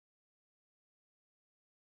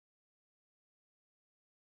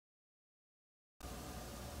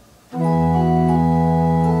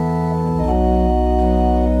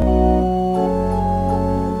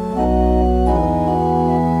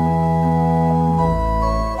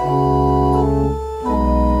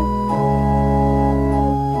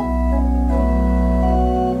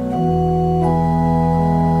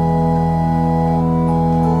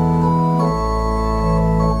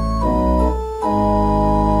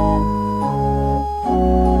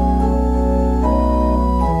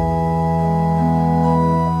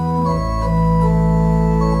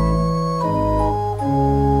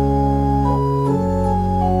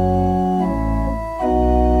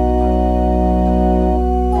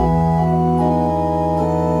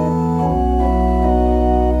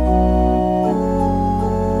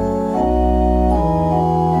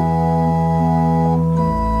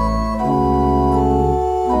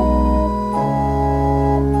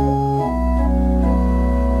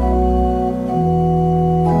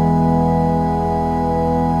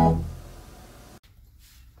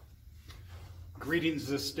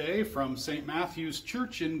from St. Matthew's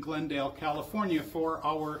Church in Glendale, California for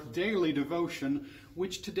our daily devotion,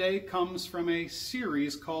 which today comes from a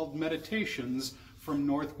series called Meditations from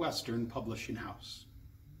Northwestern Publishing House.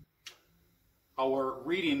 Our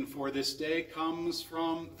reading for this day comes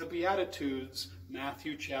from the Beatitudes,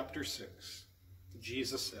 Matthew chapter 6.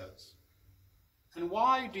 Jesus says, "And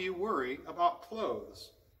why do you worry about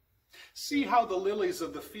clothes? See how the lilies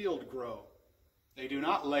of the field grow. They do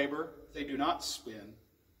not labor, they do not spin.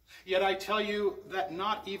 Yet I tell you that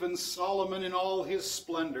not even Solomon in all his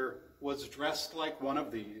splendor was dressed like one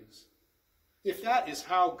of these. If that is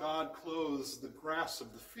how God clothes the grass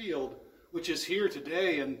of the field, which is here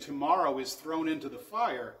today and tomorrow is thrown into the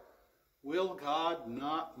fire, will God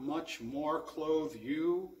not much more clothe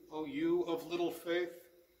you, O you of little faith?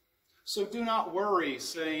 So do not worry,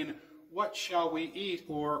 saying, 'What shall we eat?'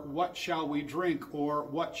 or 'What shall we drink?' or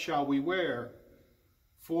 'What shall we wear?'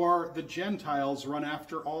 For the Gentiles run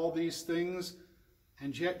after all these things,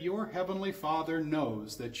 and yet your heavenly Father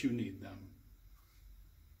knows that you need them."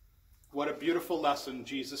 What a beautiful lesson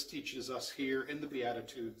Jesus teaches us here in the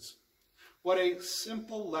Beatitudes. What a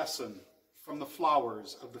simple lesson from the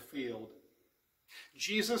flowers of the field.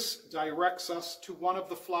 Jesus directs us to one of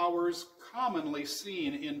the flowers commonly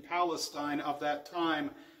seen in Palestine of that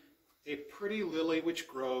time, a pretty lily which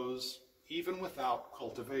grows even without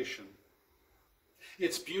cultivation.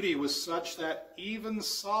 Its beauty was such that even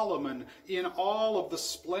Solomon, in all of the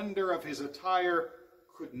splendor of his attire,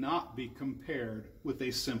 could not be compared with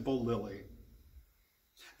a simple lily.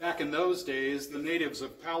 Back in those days, the natives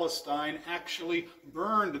of Palestine actually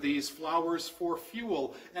burned these flowers for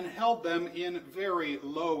fuel and held them in very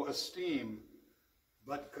low esteem.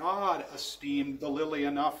 But God esteemed the lily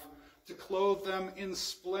enough to clothe them in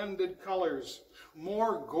splendid colors,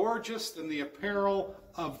 more gorgeous than the apparel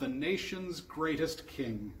of the nation's greatest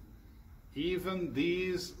king. Even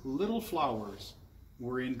these little flowers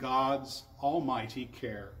were in God's almighty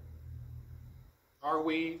care. Are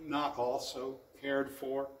we not also cared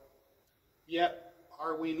for? Yet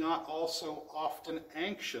are we not also often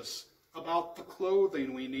anxious about the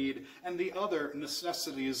clothing we need and the other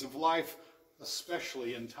necessities of life,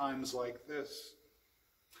 especially in times like this?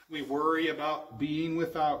 We worry about being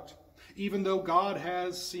without, even though God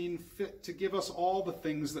has seen fit to give us all the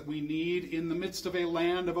things that we need in the midst of a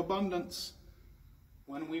land of abundance.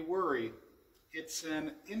 When we worry, it's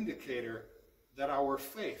an indicator that our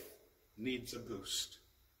faith needs a boost.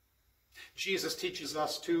 Jesus teaches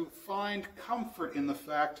us to find comfort in the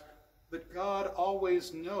fact that God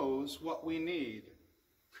always knows what we need.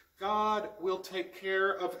 God will take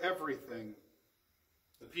care of everything.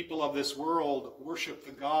 The people of this world worship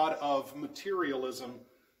the God of materialism,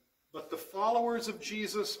 but the followers of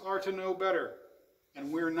Jesus are to know better,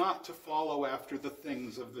 and we're not to follow after the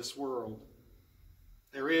things of this world.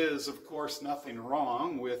 There is, of course, nothing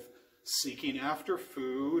wrong with seeking after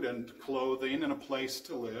food and clothing and a place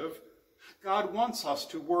to live. God wants us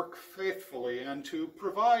to work faithfully and to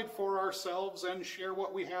provide for ourselves and share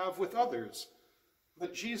what we have with others.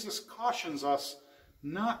 But Jesus cautions us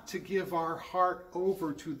not to give our heart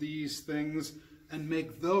over to these things and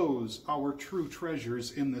make those our true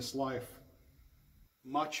treasures in this life.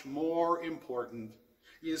 Much more important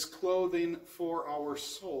is clothing for our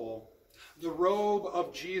soul, the robe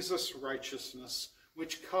of Jesus' righteousness,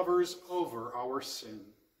 which covers over our sin.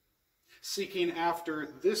 Seeking after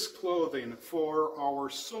this clothing for our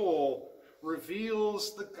soul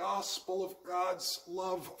reveals the gospel of God's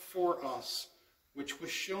love for us, which was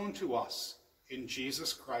shown to us in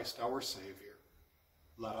Jesus Christ our Savior.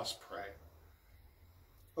 Let us pray.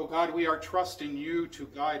 O God, we are trusting you to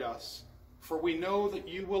guide us, for we know that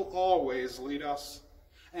you will always lead us,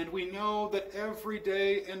 and we know that every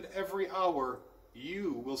day and every hour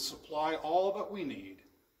you will supply all that we need.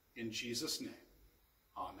 In Jesus' name,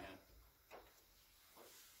 amen.